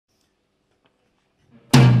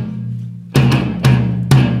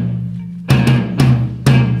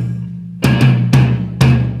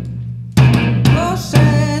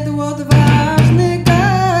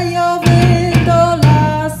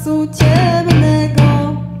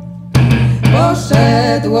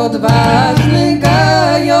Poszedł odważny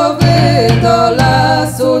Gajowy do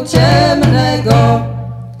lasu ciemnego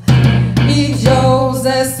i wziął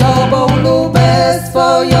ze sobą lubę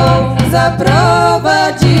swoją,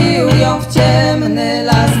 zaprowadził ją w ciemny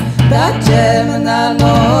las. Ta ciemna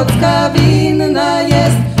nocka winna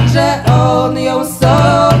jest, że on ją z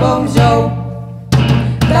sobą wziął.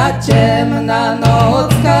 Ta ciemna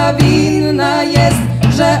nocka winna jest,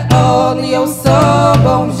 że on ją z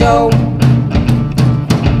sobą wziął.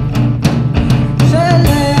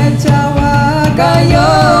 Przeleciała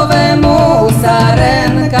Gajowemu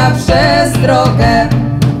sarenka przez drogę.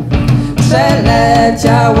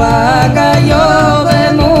 Przeleciała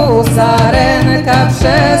Gajowemu sarenka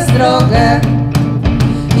przez drogę.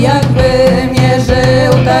 Jakby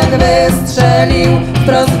mierzył, tak wystrzelił,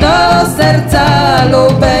 wprost do serca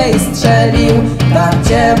lubej strzelił. Ta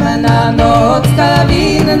ciemna nocka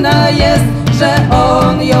winna jest, że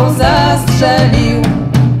on ją zastrzelił.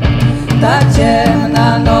 Ta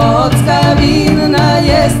ciemna nocka winna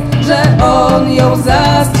jest, że on ją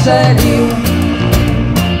zastrzelił.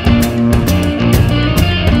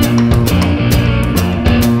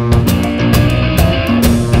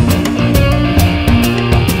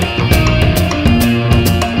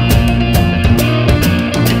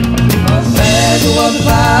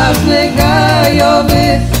 Odważny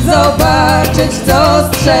Gajowy zobaczyć, co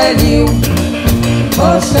strzelił.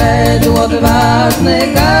 Poszedł odważny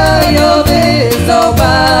Gajowy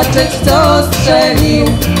zobaczyć, co strzelił.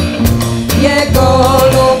 Jego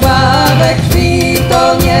luba we krwi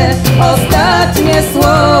tonie, ostatnie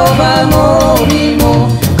słowa mówi mu: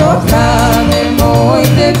 kochany mój,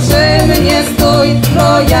 ty przy mnie stój,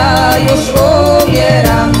 bo ja już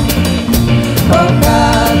umieram.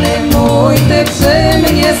 Kochany mój, ty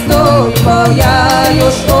przy mnie stój, bo ja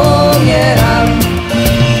już umieram.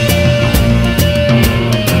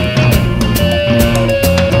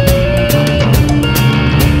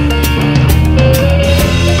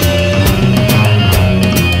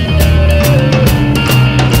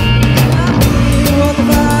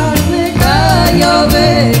 Odważny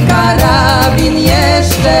Gajowy karabin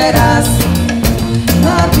jeszcze raz.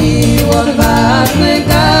 Nabił odważny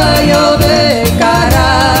Gajowy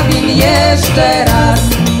karabin jeszcze raz.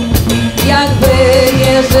 Jakby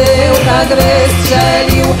mierzył, tak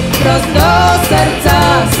wystrzelił, wprost do serca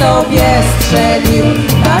sobie strzelił.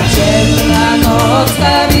 Ta ciemna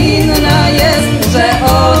nocka winna jest, że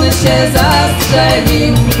on się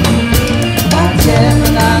zastrzelił. Ta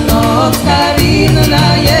ciemna nocka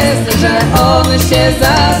winna jest, że on się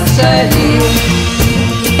zastrzelił.